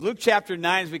Luke chapter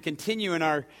 9, as we continue in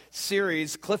our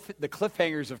series, The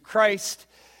Cliffhangers of Christ.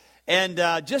 And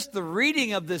just the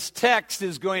reading of this text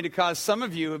is going to cause some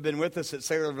of you who have been with us at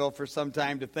Saylorville for some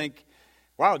time to think,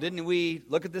 wow, didn't we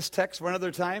look at this text one other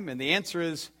time? And the answer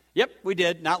is, yep, we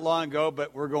did, not long ago,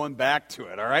 but we're going back to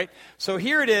it, all right? So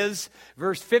here it is,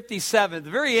 verse 57, at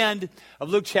the very end of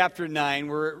Luke chapter 9,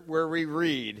 where we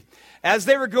read, as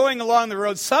they were going along the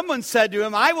road, someone said to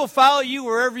him, I will follow you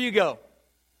wherever you go.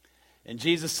 And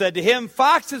Jesus said to him,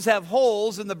 foxes have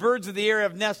holes and the birds of the air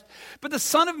have nests, but the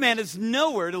Son of Man has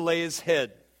nowhere to lay his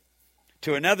head.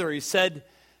 To another he said,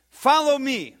 follow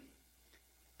me.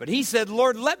 But he said,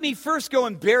 Lord, let me first go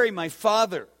and bury my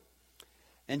father.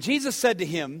 And Jesus said to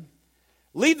him,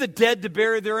 leave the dead to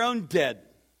bury their own dead.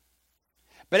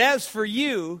 But as for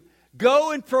you,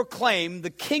 go and proclaim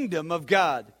the kingdom of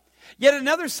God. Yet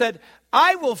another said,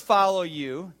 I will follow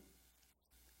you,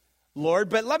 Lord,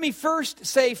 but let me first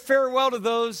say farewell to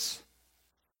those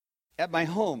at my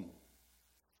home.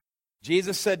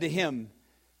 Jesus said to him,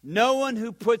 no one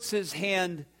who puts his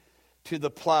hand to the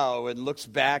plow and looks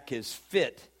back is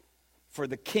fit for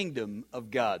the kingdom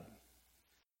of God.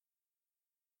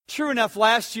 True enough,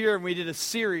 last year when we did a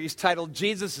series titled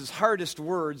Jesus' Hardest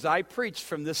Words, I preached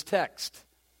from this text.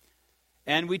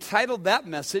 And we titled that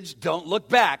message, Don't Look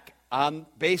Back,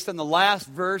 based on the last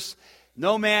verse.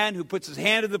 No man who puts his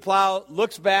hand to the plow,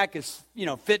 looks back, is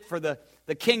fit for the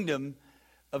kingdom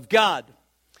of God.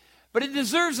 But it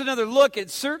deserves another look. It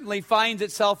certainly finds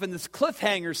itself in this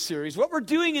cliffhanger series. What we're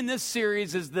doing in this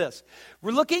series is this.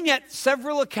 We're looking at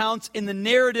several accounts in the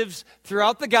narratives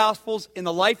throughout the Gospels in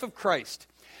the life of Christ,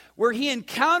 where he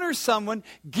encounters someone,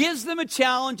 gives them a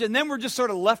challenge, and then we're just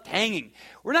sort of left hanging.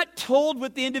 We're not told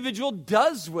what the individual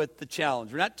does with the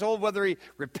challenge. We're not told whether he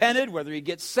repented, whether he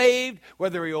gets saved,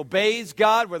 whether he obeys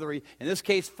God, whether he, in this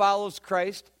case, follows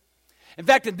Christ. In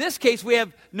fact, in this case, we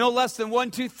have no less than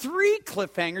 3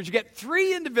 cliffhangers. You get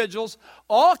 3 individuals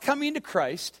all coming to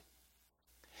Christ,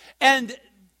 and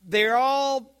they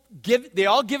all give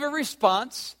a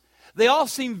response. They all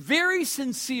seem very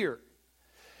sincere.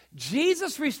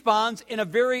 Jesus responds in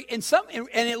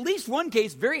at least one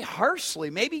case, very harshly.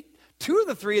 Maybe 2 of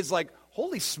the 3 is like,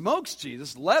 holy smokes,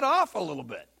 Jesus, let off a little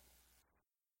bit.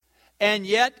 And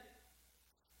yet,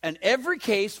 in every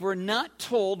case, we're not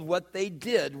told what they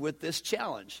did with this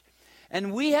challenge.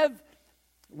 And we have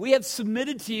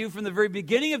submitted to you from the very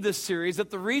beginning of this series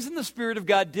that the reason the Spirit of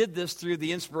God did this through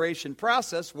the inspiration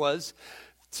process was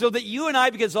so that you and I,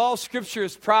 because all Scripture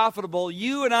is profitable,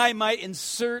 you and I might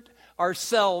insert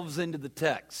ourselves into the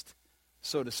text,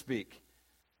 so to speak,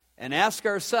 and ask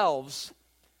ourselves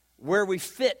where we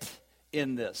fit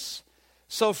in this.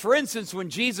 So, for instance, when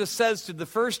Jesus says to the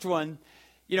first one,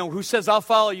 who says, I'll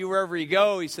follow you wherever you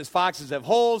go, he says, foxes have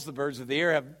holes, the birds of the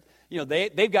air have,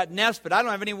 they've got nests, but I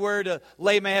don't have anywhere to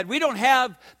lay my head. We don't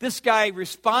have this guy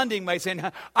responding by saying,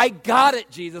 I got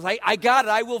it, Jesus. I got it.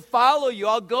 I will follow you.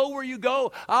 I'll go where you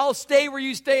go. I'll stay where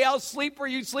you stay. I'll sleep where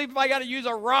you sleep. If I got to use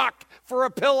a rock for a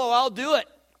pillow, I'll do it.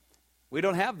 We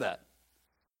don't have that.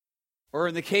 Or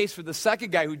in the case for the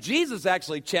second guy who Jesus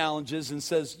actually challenges and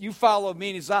says, you follow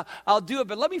me, and he says, I'll do it,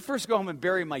 but let me first go home and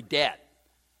bury my dad.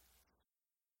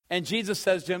 And Jesus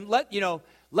says to him, let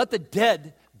the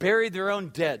dead bury their own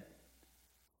dead.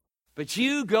 But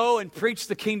you go and preach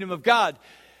the kingdom of God.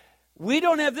 We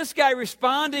don't have this guy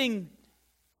responding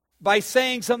by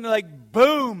saying something like,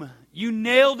 boom, you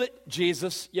nailed it,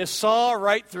 Jesus. You saw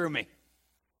right through me.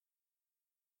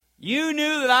 You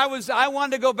knew that I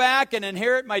wanted to go back and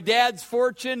inherit my dad's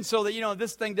fortune so that,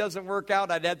 this thing doesn't work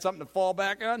out, I'd had something to fall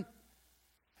back on.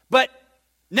 But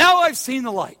now I've seen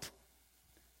the light.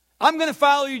 I'm going to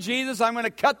follow you, Jesus. I'm going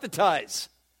to cut the ties.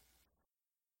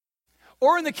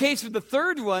 Or in the case of the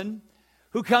third one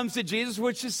who comes to Jesus,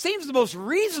 which seems the most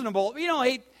reasonable,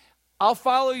 hey, I'll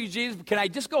follow you, Jesus, but can I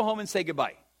just go home and say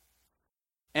goodbye?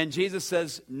 And Jesus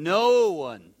says, no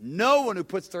one who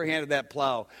puts their hand to that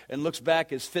plow and looks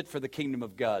back is fit for the kingdom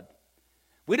of God.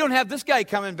 We don't have this guy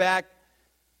coming back,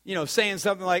 saying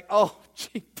something like, oh,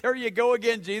 gee, there you go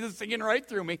again, Jesus, singing right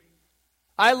through me.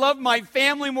 I love my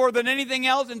family more than anything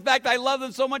else. In fact, I love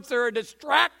them so much they're a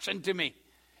distraction to me.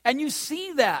 And you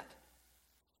see that.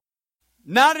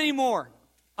 Not anymore.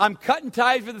 I'm cutting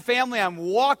ties with the family. I'm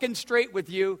walking straight with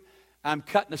you. I'm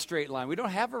cutting a straight line. We don't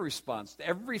have a response.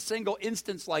 Every single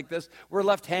instance like this, we're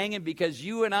left hanging because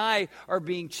you and I are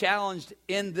being challenged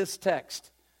in this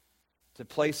text to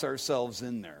place ourselves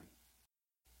in there.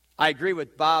 I agree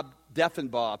with Bob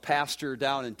Deffenbaugh, a pastor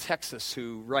down in Texas,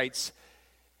 who writes,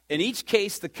 in each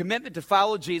case, the commitment to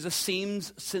follow Jesus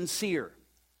seems sincere,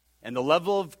 and the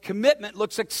level of commitment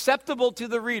looks acceptable to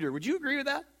the reader. Would you agree with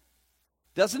that?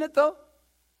 Doesn't it, though?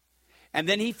 And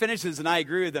then he finishes, and I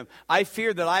agree with him. I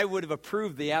fear that I would have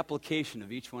approved the application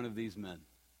of each one of these men.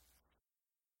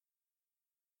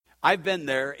 I've been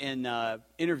there in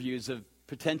interviews of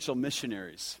potential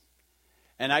missionaries.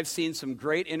 And I've seen some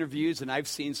great interviews, and I've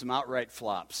seen some outright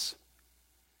flops.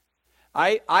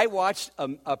 I watched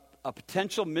a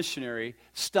potential missionary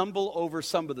stumble over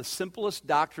some of the simplest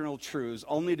doctrinal truths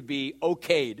only to be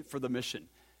okayed for the mission.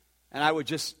 And I was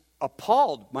just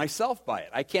appalled myself by it.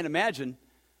 I can't imagine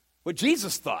what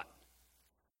Jesus thought.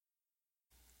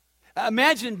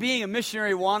 Imagine being a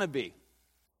missionary wannabe.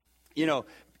 You know,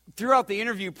 throughout the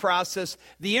interview process,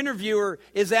 the interviewer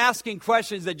is asking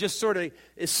questions that just sort of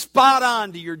is spot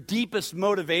on to your deepest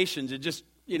motivations and just,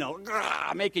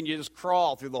 making you just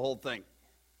crawl through the whole thing.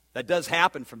 That does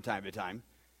happen from time to time.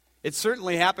 It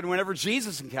certainly happened whenever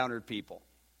Jesus encountered people.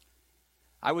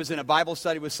 I was in a Bible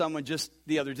study with someone just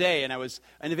the other day, and I was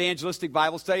an evangelistic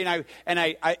Bible study, and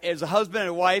I as a husband and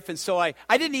a wife, and so I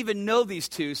didn't even know these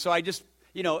two, so I just,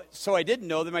 so I didn't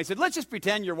know them. I said, let's just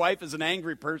pretend your wife is an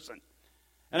angry person.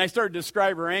 And I started to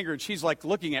describe her anger, and she's like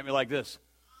looking at me like this.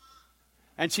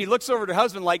 And she looks over at her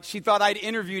husband like she thought I'd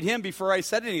interviewed him before I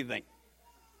said anything.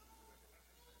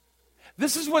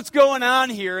 This is what's going on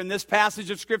here in this passage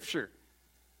of Scripture.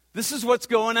 This is what's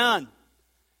going on.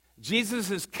 Jesus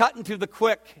is cutting to the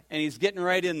quick, and he's getting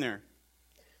right in there.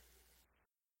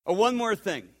 One more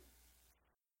thing.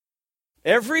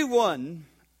 Every one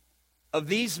of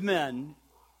these men,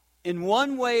 in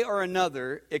one way or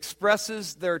another,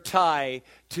 expresses their tie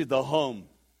to the home,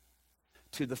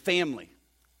 to the family.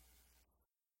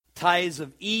 Ties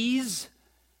of ease,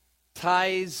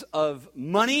 ties of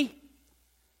money,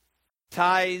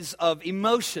 ties of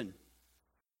emotion.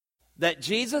 That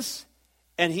Jesus,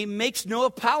 and he makes no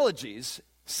apologies,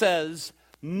 says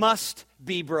must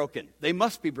be broken. They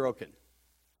must be broken.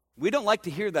 We don't like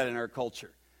to hear that in our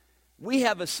culture. We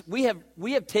have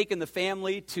taken the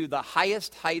family to the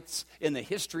highest heights in the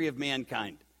history of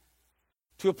mankind,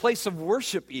 to a place of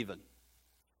worship even.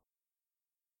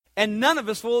 And none of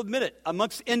us will admit it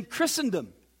in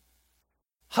Christendom.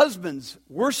 Husbands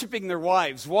worshiping their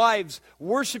wives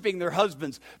worshiping their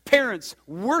husbands, parents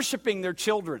worshiping their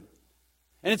children.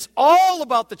 And it's all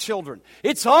about the children.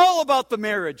 It's all about the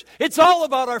marriage. It's all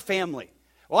about our family.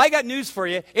 Well, I got news for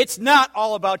you. It's not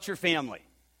all about your family.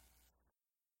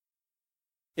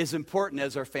 As important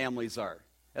as our families are,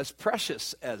 as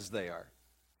precious as they are.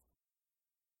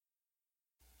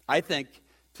 I think,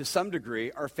 to some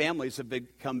degree, our families have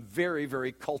become very,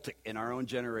 very cultic in our own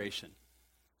generation.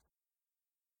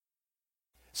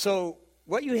 So,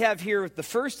 what you have here with the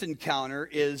first encounter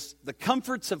is the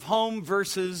comforts of home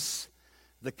versus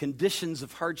the conditions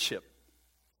of hardship.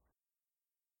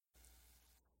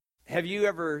 Have you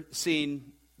ever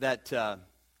seen that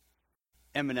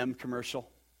M&M commercial?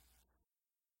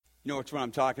 You know which one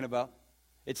I'm talking about?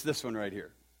 It's this one right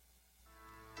here.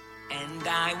 And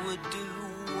I would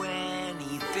do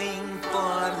anything for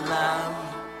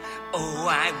love. Oh,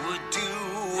 I would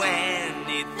do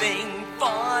anything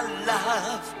for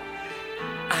love.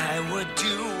 I would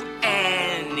do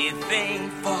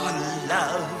anything for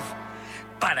love.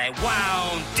 But I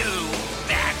won't do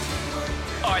that,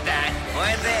 or that,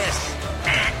 or this.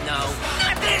 No,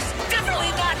 not this, definitely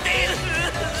not this.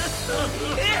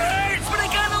 It hurts, but I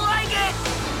kind of like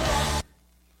it.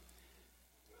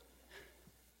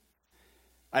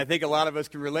 I think a lot of us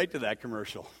can relate to that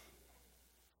commercial.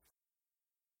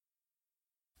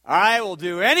 I will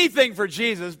do anything for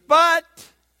Jesus, but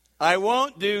I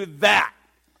won't do that.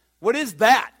 What is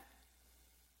that?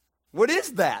 What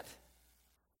is that?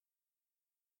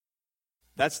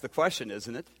 That's the question,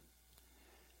 isn't it?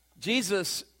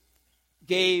 Jesus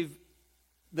gave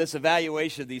this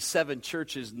evaluation of these 7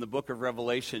 churches in the book of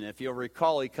Revelation. If you'll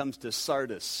recall, he comes to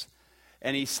Sardis,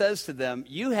 and he says to them,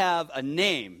 you have a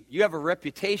name, you have a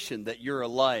reputation that you're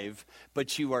alive,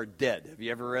 but you are dead. Have you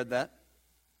ever read that?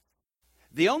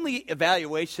 The only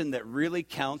evaluation that really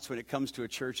counts when it comes to a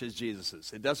church is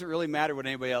Jesus's. It doesn't really matter what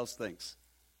anybody else thinks,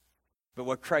 but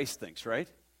what Christ thinks, right?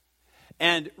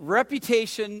 And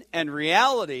reputation and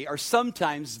reality are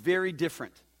sometimes very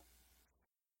different.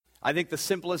 I think the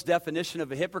simplest definition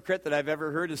of a hypocrite that I've ever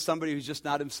heard is somebody who's just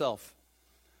not himself.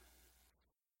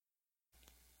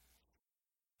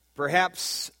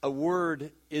 Perhaps a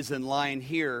word is in line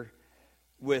here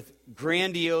with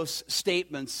grandiose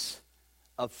statements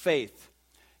of faith.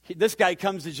 This guy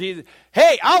comes to Jesus.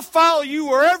 Hey, I'll follow you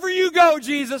wherever you go,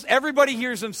 Jesus. Everybody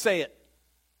hears him say it.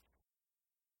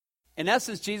 In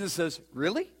essence, Jesus says,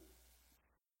 really?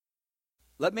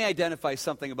 Let me identify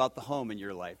something about the home in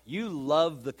your life. You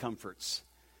love the comforts.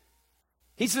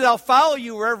 He says, I'll follow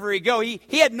you wherever you go. He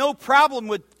had no problem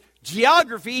with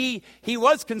geography, he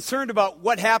was concerned about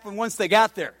what happened once they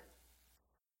got there.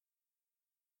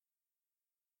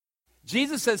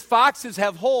 Jesus says foxes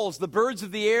have holes, the birds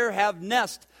of the air have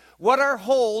nests. What are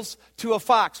holes to a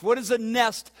fox? What is a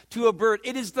nest to a bird?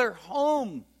 It is their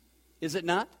home, is it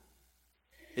not?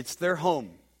 It's their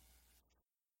home.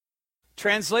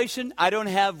 Translation, I don't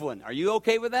have one. Are you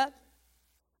okay with that?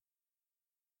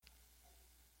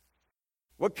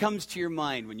 What comes to your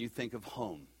mind when you think of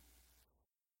home?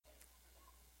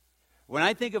 When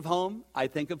I think of home, I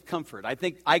think of comfort.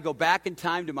 I go back in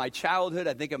time to my childhood.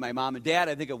 I think of my mom and dad.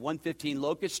 I think of 115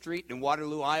 Locust Street in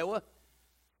Waterloo, Iowa.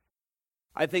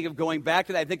 I think of going back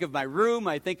to that. I think of my room.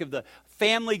 I think of the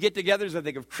family get-togethers. I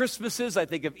think of Christmases. I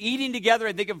think of eating together.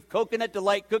 I think of Coconut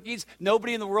Delight cookies.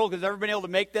 Nobody in the world has ever been able to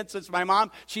make that since my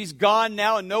mom. She's gone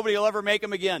now, and nobody will ever make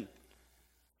them again.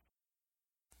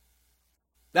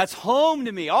 That's home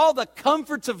to me. All the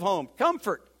comforts of home.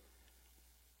 Comfort.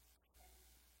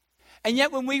 And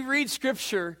yet when we read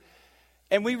Scripture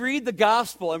and we read the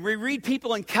gospel and we read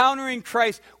people encountering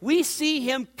Christ, we see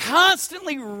him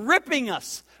constantly ripping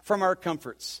us from our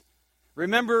comforts.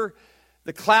 Remember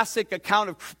the classic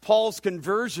account of Paul's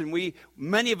conversion.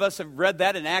 Many of us have read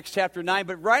that in Acts chapter 9.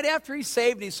 But right after he's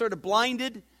saved and he's sort of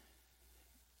blinded,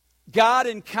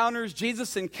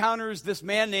 Jesus encounters this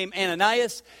man named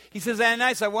Ananias. He says,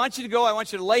 Ananias, I want you to go. I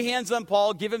want you to lay hands on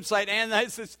Paul, give him sight.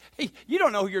 Ananias says, hey, you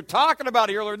don't know who you're talking about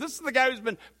here, Lord. This is the guy who's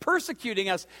been persecuting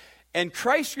us. And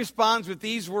Christ responds with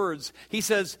these words. He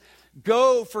says,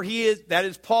 go, for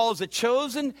Paul is a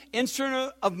chosen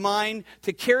instrument of mine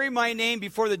to carry my name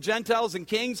before the Gentiles and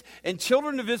kings and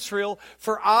children of Israel,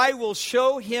 for I will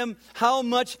show him how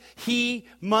much he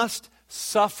must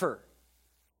suffer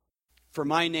for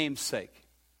my name's sake.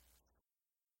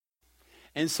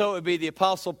 And so it would be the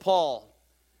Apostle Paul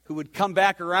who would come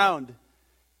back around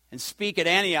and speak at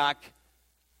Antioch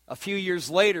a few years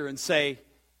later and say,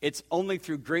 it's only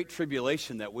through great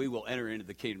tribulation that we will enter into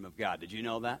the kingdom of God. Did you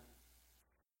know that?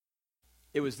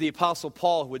 It was the Apostle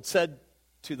Paul who had said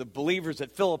to the believers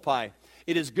at Philippi,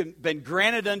 it has been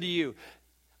granted unto you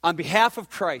on behalf of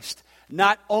Christ,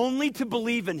 not only to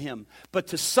believe in him, but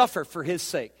to suffer for his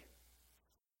sake.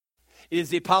 It is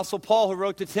the Apostle Paul who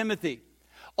wrote to Timothy,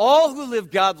 all who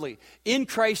live godly in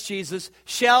Christ Jesus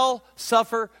shall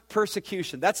suffer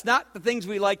persecution. That's not the things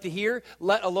we like to hear,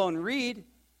 let alone read.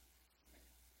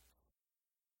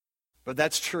 But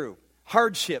that's true.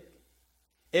 Hardship.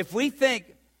 If we think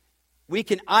we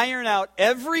can iron out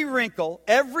every wrinkle,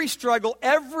 every struggle,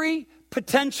 every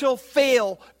potential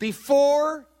fail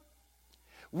before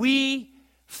we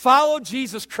follow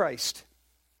Jesus Christ,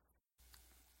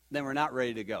 then we're not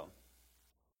ready to go.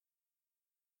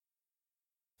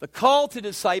 The call to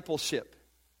discipleship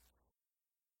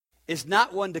is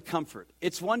not one to comfort.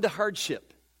 It's one to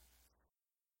hardship.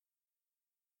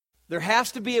 There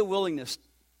has to be a willingness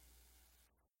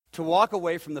to walk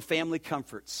away from the family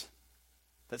comforts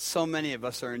that so many of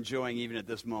us are enjoying even at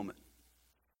this moment.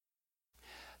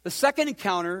 The second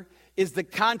encounter is the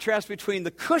contrast between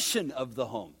the cushion of the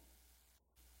home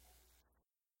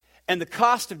and the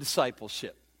cost of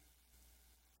discipleship.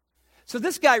 So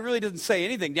this guy really doesn't say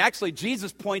anything. Actually,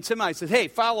 Jesus points him out. He says, hey,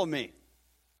 follow me.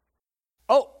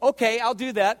 Oh, okay, I'll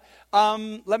do that.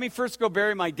 Let me first go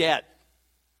bury my dad.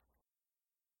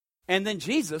 And then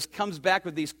Jesus comes back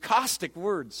with these caustic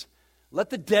words. Let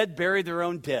the dead bury their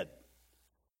own dead.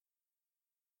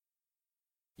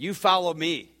 You follow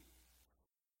me.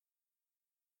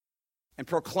 And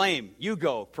proclaim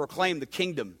the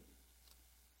kingdom.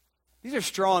 These are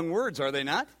strong words, are they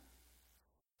not?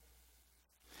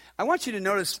 I want you to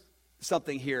notice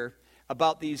something here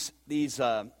about the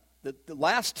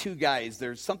last two guys.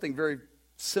 There's something very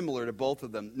similar to both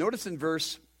of them. Notice in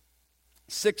verse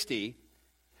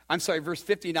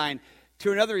 59,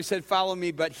 to another he said, follow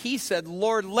me, but he said,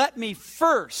 Lord, let me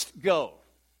first go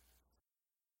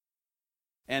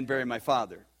and bury my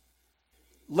father.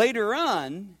 Later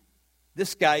on,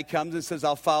 this guy comes and says,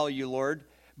 I'll follow you, Lord.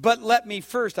 But let me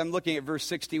first, I'm looking at verse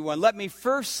 61, let me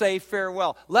first say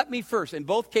farewell. Let me first. In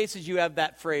both cases you have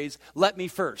that phrase, let me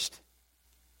first.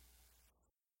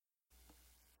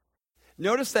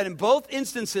 Notice that in both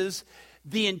instances,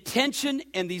 the intention,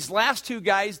 and these last two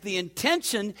guys, the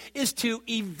intention is to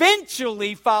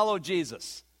eventually follow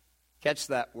Jesus. Catch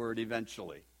that word,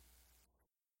 eventually.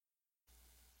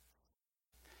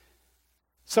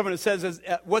 Someone says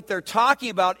what they're talking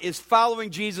about is following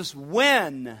Jesus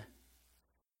when,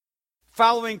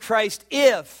 following Christ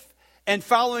if, and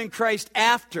following Christ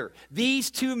after. These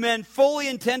two men fully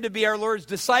intend to be our Lord's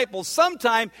disciples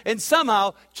sometime and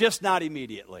somehow, just not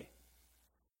immediately.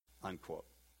 Unquote.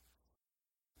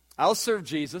 I'll serve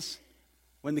Jesus.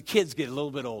 when the kids get a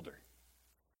little bit older.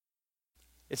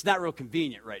 It's not real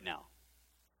convenient right now.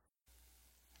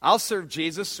 I'll serve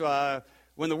Jesus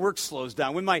when the work slows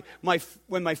down, when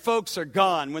my folks are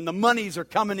gone, when the monies are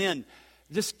coming in.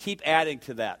 Just keep adding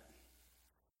to that.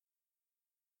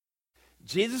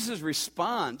 Jesus'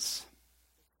 response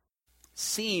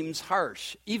seems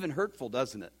harsh, even hurtful,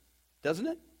 doesn't it? Doesn't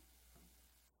it?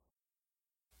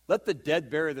 Let the dead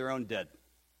bury their own dead.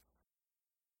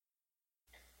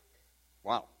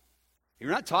 Wow.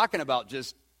 You're not talking about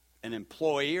just an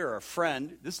employee or a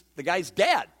friend. The guy's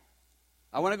dad.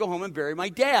 I want to go home and bury my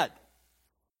dad.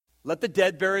 Let the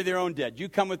dead bury their own dead. You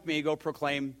come with me, go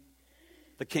proclaim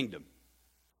the kingdom.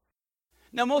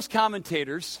 Now, most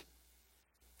commentators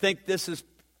think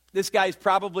this guy's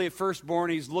probably a firstborn.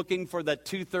 He's looking for that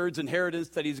 2/3 inheritance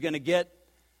that he's going to get.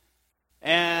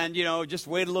 And, just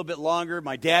wait a little bit longer.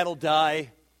 My dad will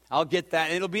die. I'll get that.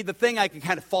 And it'll be the thing I can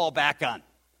kind of fall back on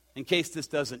in case this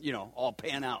doesn't, all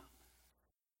pan out.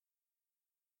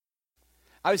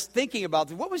 I was thinking about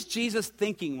this. What was Jesus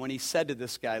thinking when he said to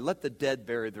this guy, let the dead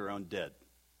bury their own dead?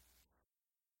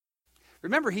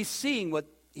 Remember, he's seeing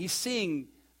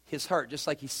his heart, just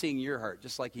like he's seeing your heart,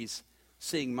 just like he's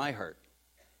seeing my heart.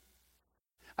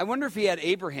 I wonder if he had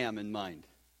Abraham in mind.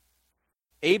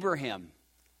 Abraham,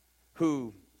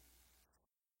 who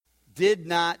did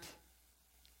not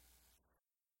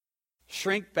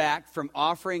shrink back from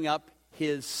offering up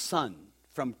his son,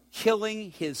 from killing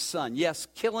his son. Yes,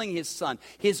 killing his son.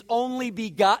 His only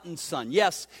begotten son.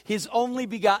 Yes, his only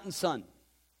begotten son.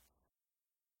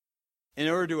 In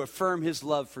order to affirm his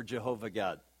love for Jehovah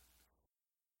God.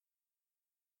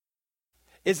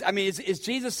 Is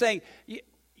Jesus saying,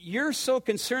 you're so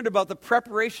concerned about the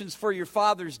preparations for your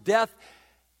father's death,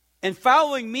 and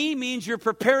following me means you're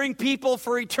preparing people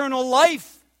for eternal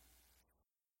life.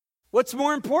 What's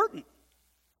more important?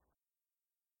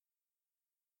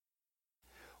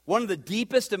 One of the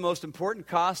deepest and most important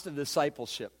costs of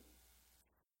discipleship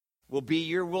will be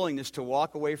your willingness to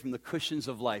walk away from the cushions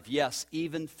of life. Yes,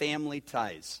 even family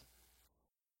ties.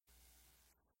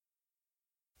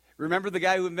 Remember the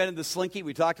guy who invented the slinky?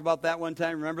 We talked about that one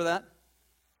time. Remember that?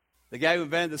 The guy who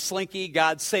invented the slinky,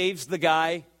 God saves the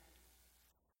guy.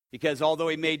 Because although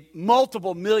he made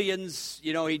multiple millions,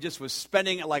 he just was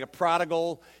spending it like a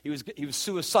prodigal. He was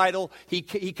suicidal. He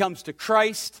comes to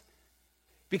Christ,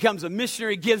 becomes a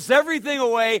missionary, gives everything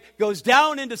away, goes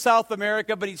down into South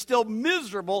America, but he's still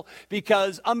miserable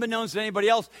because, unbeknownst to anybody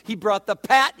else, he brought the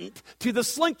patent to the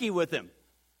slinky with him,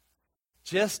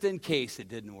 just in case it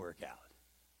didn't work out.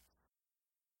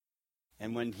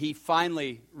 And when he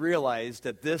finally realized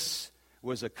that this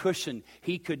was a cushion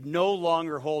he could no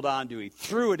longer hold on to, he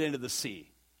threw it into the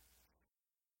sea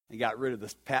and got rid of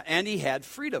this patent, and he had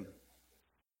freedom.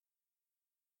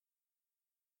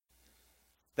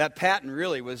 That patent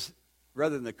really was,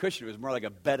 rather than the cushion, it was more like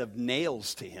a bed of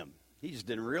nails to him. He just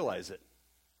didn't realize it.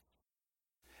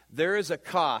 There is a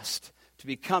cost to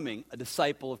becoming a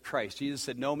disciple of Christ. Jesus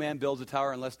said, no man builds a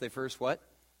tower unless they first what?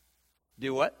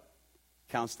 Do what?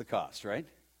 Counts the cost, right?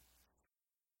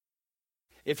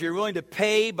 If you're willing to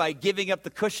pay by giving up the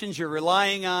cushions you're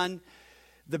relying on,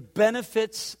 the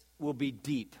benefits will be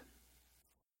deep.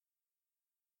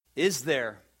 Is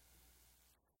there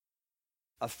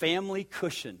a family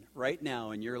cushion right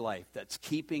now in your life that's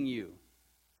keeping you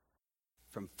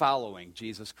from following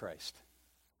Jesus Christ?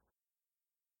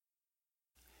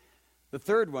 The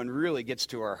third one really gets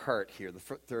to our heart here. The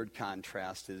third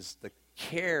contrast is the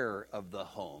care of the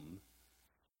home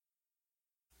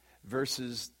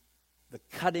versus the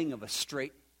cutting of a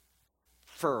straight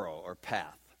furrow or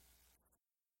path.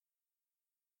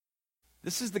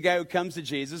 This is the guy who comes to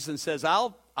Jesus and says,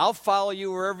 I'll follow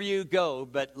you wherever you go,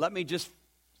 but let me just,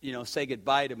 say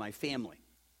goodbye to my family.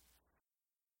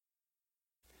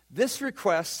 This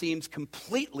request seems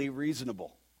completely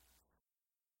reasonable.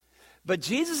 But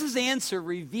Jesus' answer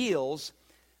reveals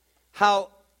how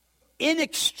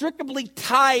inextricably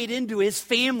tied into his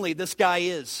family this guy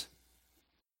is.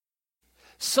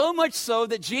 So much so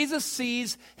that Jesus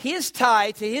sees his tie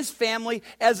to his family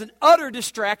as an utter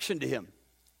distraction to him.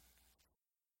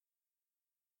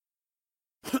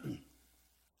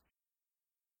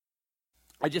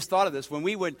 I just thought of this.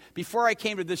 Before I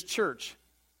came to this church,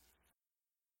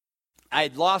 I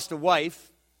had lost a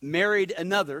wife, married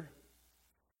another,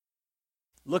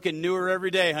 looking newer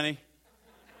every day, honey.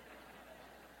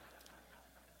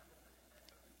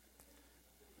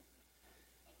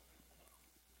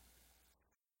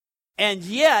 And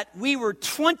yet, we were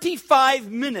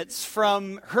 25 minutes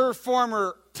from her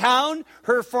former town,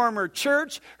 her former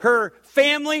church, her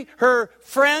family, her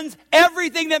friends,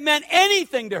 everything that meant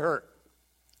anything to her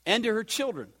and to her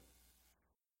children.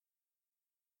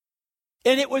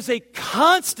 And it was a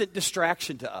constant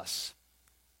distraction to us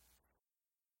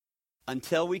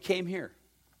until we came here.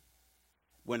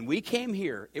 When we came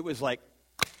here, it was like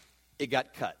it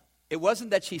got cut. It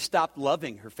wasn't that she stopped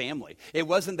loving her family. It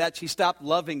wasn't that she stopped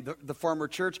loving the former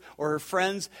church or her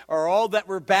friends or all that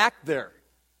were back there.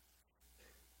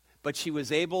 But she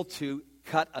was able to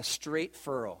cut a straight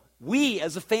furrow. We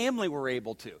as a family were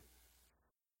able to.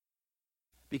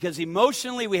 Because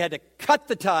emotionally we had to cut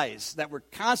the ties that were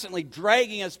constantly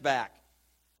dragging us back.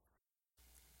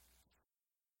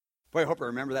 Boy, I hope I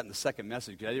remember that in the second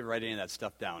message, because I didn't write any of that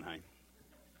stuff down, honey.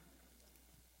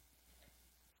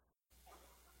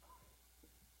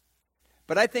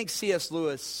 But I think C.S.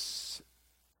 Lewis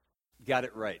got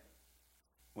it right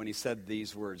when he said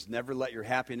these words, "Never let your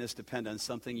happiness depend on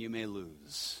something you may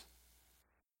lose."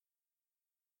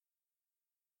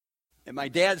 At my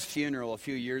dad's funeral a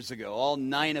few years ago, all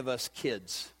 9 of us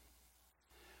kids,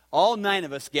 all 9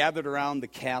 of us gathered around the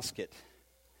casket,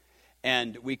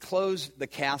 and we closed the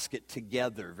casket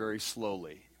together very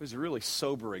slowly. It was a really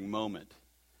sobering moment.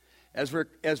 As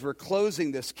we're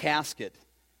closing this casket,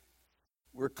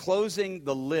 we're closing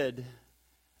the lid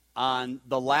on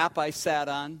the lap I sat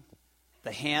on,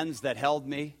 the hands that held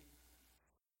me,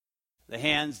 the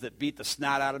hands that beat the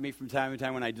snot out of me from time to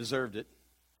time when I deserved it,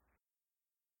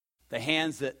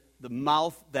 the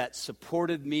mouth that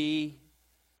supported me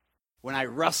when I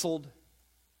wrestled.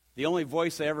 The only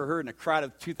voice I ever heard in a crowd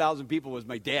of 2,000 people was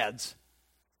my dad's.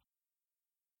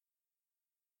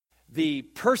 The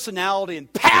personality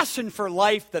and passion for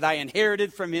life that I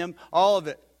inherited from him, all of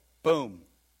it. Boom.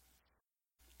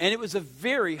 And it was a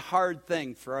very hard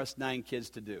thing for us 9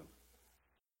 kids to do.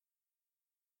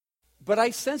 But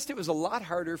I sensed it was a lot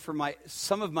harder for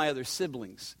some of my other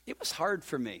siblings. It was hard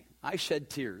for me. I shed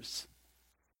tears.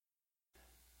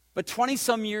 But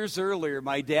 20-some years earlier,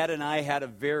 my dad and I had a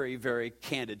very, very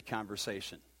candid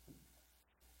conversation.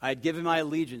 I had given my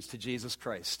allegiance to Jesus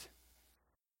Christ,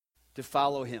 to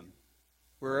follow him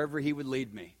wherever he would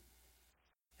lead me.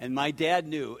 And my dad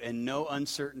knew in no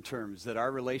uncertain terms that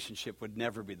our relationship would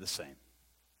never be the same.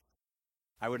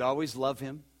 I would always love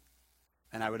him,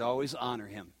 and I would always honor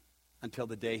him until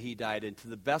the day he died. And to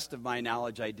the best of my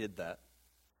knowledge, I did that.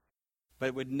 But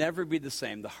it would never be the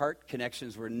same. The heart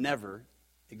connections were never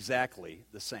exactly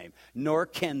the same, nor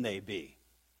can they be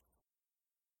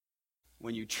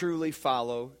when you truly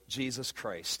follow Jesus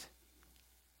Christ.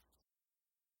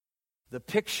 The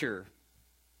picture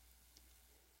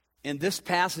in this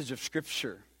passage of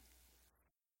Scripture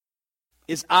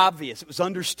is obvious. It was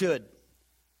understood.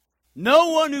 No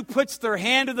one who puts their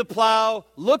hand to the plow,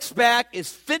 looks back, is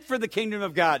fit for the kingdom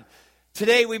of God.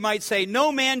 Today we might say,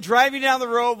 no man driving down the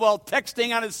road while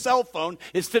texting on his cell phone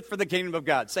is fit for the kingdom of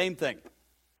God. Same thing.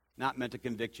 Not meant to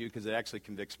convict you, because it actually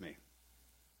convicts me.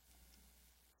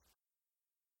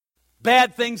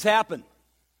 Bad things happen.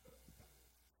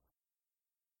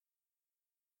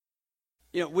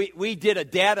 You know, we did a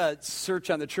data search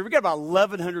on the church. We got about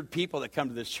 1,100 people that come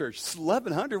to this church.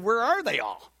 1,100, where are they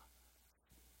all?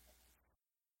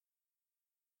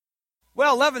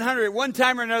 Well, 1,100, at one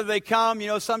time or another they come,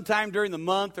 sometime during the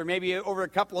month or maybe over a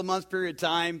couple of months period of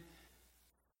time.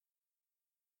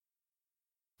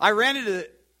 I ran into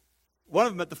one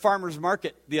of them at the farmer's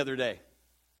market the other day.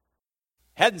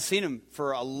 Hadn't seen him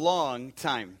for a long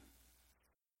time.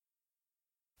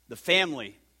 The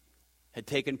family had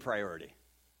taken priority.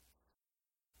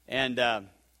 And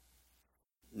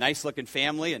nice-looking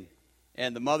family,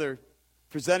 and the mother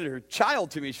presented her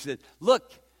child to me. She said,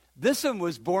 "Look, this one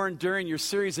was born during your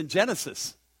series in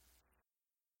Genesis."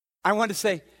 I wanted to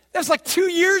say, that was like 2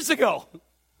 years ago.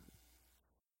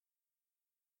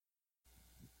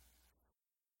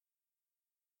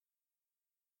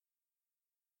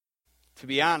 To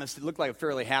be honest, it looked like a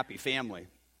fairly happy family.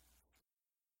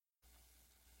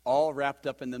 All wrapped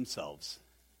up in themselves.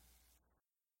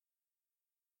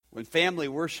 When family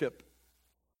worship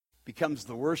becomes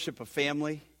the worship of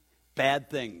family, bad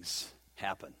things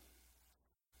happen.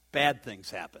 Bad things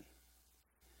happen.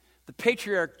 The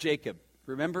patriarch Jacob,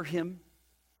 remember him?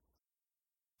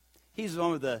 He's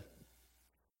one with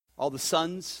all the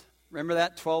sons. Remember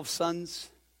that? 12 sons.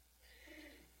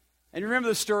 And you remember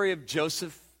the story of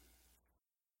Joseph?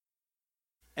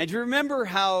 And you remember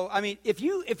how, if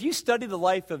you study the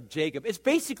life of Jacob, it's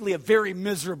basically a very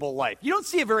miserable life. You don't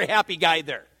see a very happy guy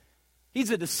there. He's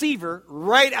a deceiver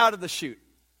right out of the chute.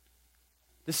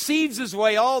 Deceives his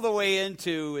way all the way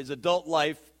into his adult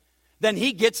life. Then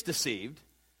he gets deceived.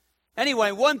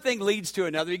 Anyway, one thing leads to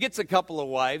another. He gets a couple of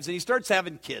wives, and he starts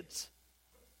having kids.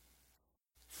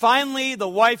 Finally, the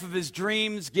wife of his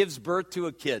dreams gives birth to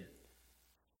a kid,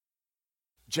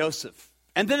 Joseph.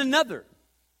 And then another.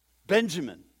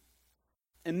 Benjamin.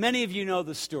 And many of you know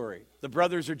the story. The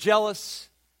brothers are jealous,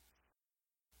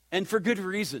 and for good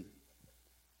reason.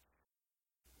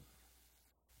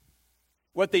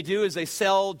 What they do is they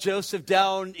sell Joseph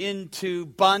down into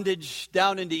bondage,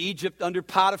 down into Egypt under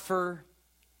Potiphar.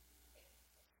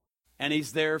 And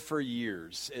he's there for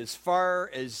years. As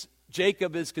far as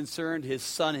Jacob is concerned, his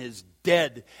son is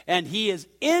dead, and he is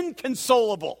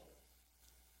inconsolable.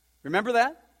 Remember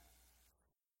that?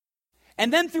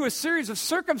 And then through a series of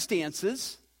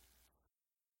circumstances,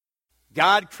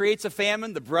 God creates a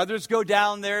famine. The brothers go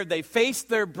down there. They face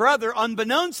their brother.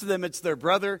 Unbeknownst to them, it's their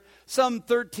brother. Some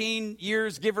 13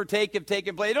 years, give or take, have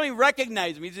taken place. They don't even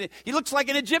recognize him. He looks like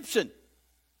an Egyptian.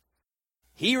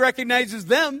 He recognizes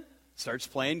them, starts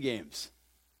playing games.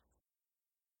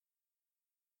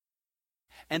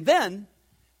 And then,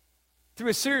 through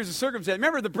a series of circumstances,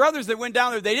 remember the brothers that went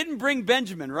down there, they didn't bring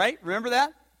Benjamin, right? Remember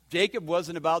that? Jacob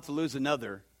wasn't about to lose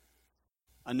another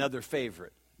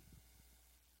favorite.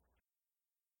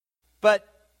 But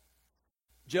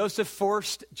Joseph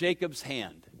forced Jacob's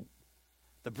hand.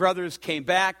 The brothers came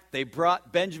back. They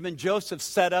brought Benjamin. Joseph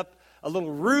set up a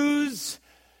little ruse.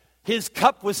 His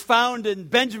cup was found in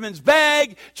Benjamin's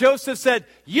bag. Joseph said,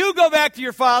 "You go back to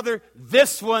your father.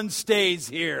 This one stays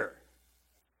here."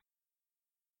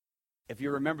 If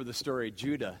you remember the story,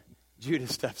 Judah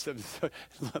steps up.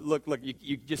 Look,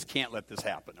 you just can't let this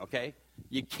happen, okay?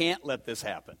 You can't let this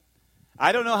happen.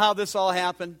 I don't know how this all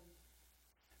happened.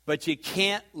 But you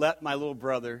can't let my little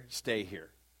brother stay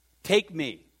here. Take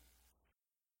me.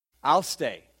 I'll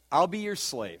stay. I'll be your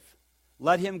slave.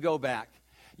 Let him go back.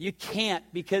 You can't,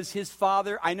 because his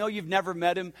father, I know you've never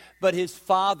met him, but his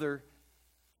father,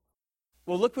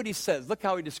 well, look what he says. Look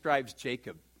how he describes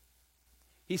Jacob.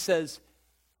 He says,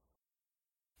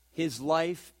 his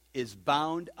life is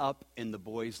bound up in the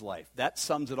boy's life. That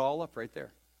sums it all up right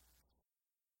there.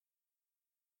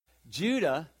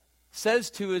 Judah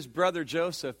says to his brother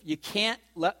Joseph, you can't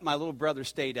let my little brother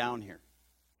stay down here.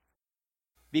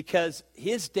 Because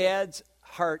his dad's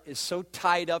heart is so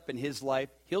tied up in his life,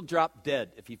 he'll drop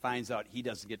dead if he finds out he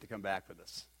doesn't get to come back with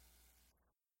us.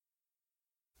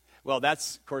 Well,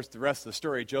 that's, of course, the rest of the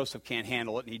story. Joseph can't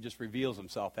handle it, and he just reveals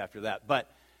himself after that. But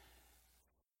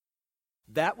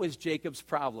that was Jacob's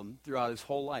problem throughout his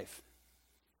whole life.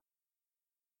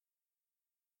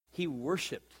 He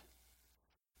worshiped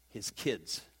his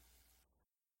kids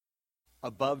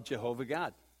above Jehovah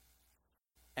God,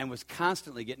 and was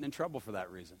constantly getting in trouble for that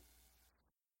reason.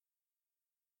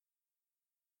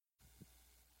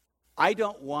 I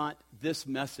don't want this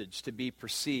message to be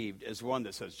perceived as one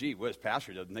that says, gee whiz,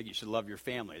 pastor doesn't think you should love your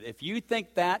family. If you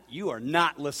think that, you are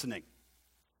not listening.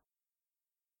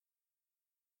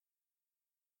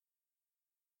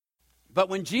 But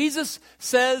when Jesus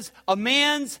says a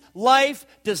man's life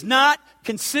does not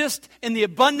consist in the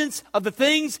abundance of the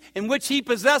things in which he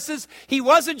possesses, he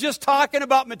wasn't just talking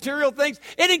about material things.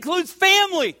 It includes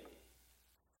family.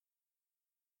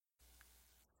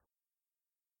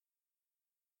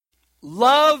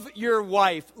 Love your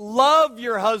wife, love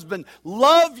your husband,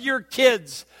 love your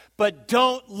kids, but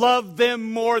don't love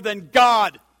them more than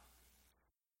God.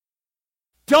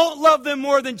 Don't love them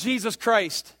more than Jesus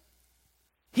Christ.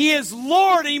 He is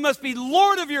Lord, and He must be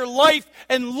Lord of your life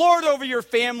and Lord over your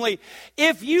family.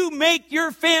 If you make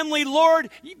your family Lord,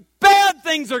 bad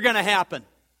things are going to happen.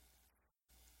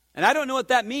 And I don't know what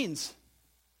that means.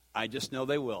 I just know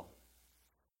they will.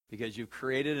 Because you've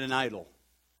created an idol.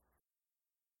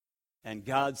 And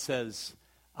God says,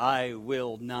 I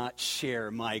will not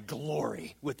share my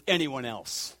glory with anyone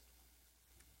else.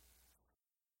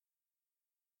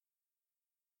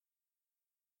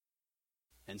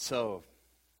 And so,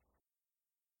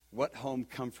 what home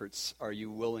comforts are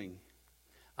you willing?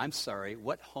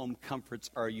 What home comforts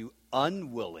are you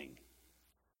unwilling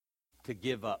to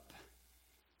give up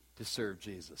to serve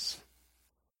Jesus?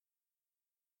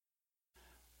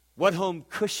 What home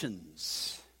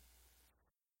cushions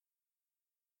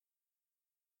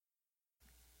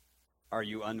are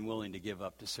you unwilling to give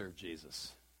up to serve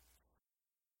Jesus?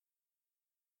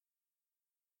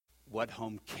 What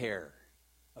home care,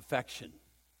 affection,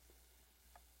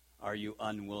 are you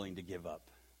unwilling to give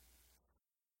up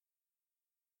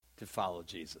to follow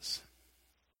Jesus?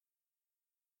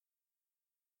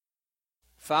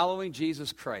 Following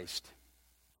Jesus Christ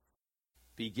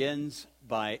begins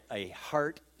by a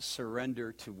heart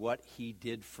surrender to what He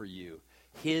did for you,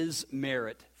 His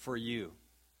merit for you,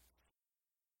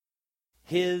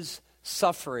 His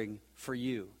suffering for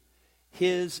you,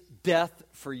 His death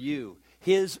for you,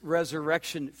 His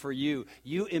resurrection for you.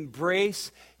 You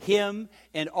embrace Him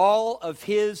and all of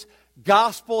His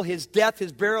gospel, His death,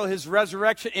 His burial, His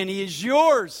resurrection, and He is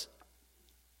yours.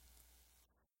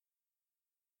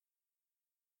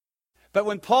 But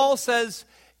when Paul says,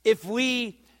 if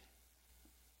we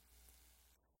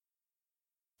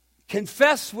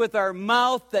confess with our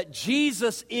mouth that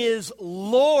Jesus is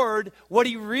Lord, what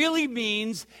he really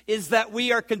means is that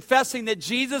we are confessing that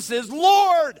Jesus is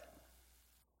Lord.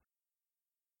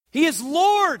 He is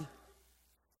Lord.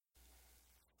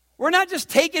 We're not just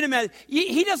taking him as,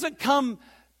 he doesn't come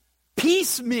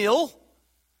piecemeal.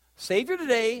 Savior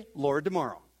today, Lord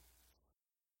tomorrow.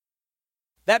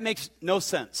 That makes no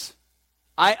sense.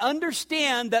 I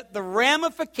understand that the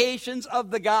ramifications of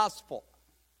the gospel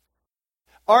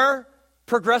are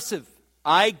progressive.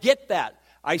 I get that.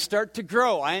 I start to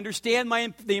grow. I understand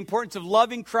the importance of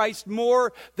loving Christ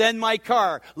more than my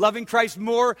car, loving Christ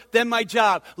more than my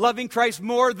job, loving Christ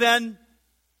more than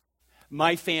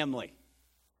my family.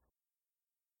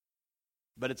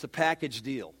 But it's a package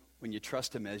deal when you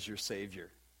trust him as your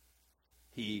Savior.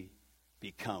 He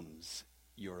becomes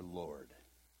your Lord.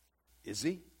 Is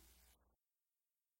he?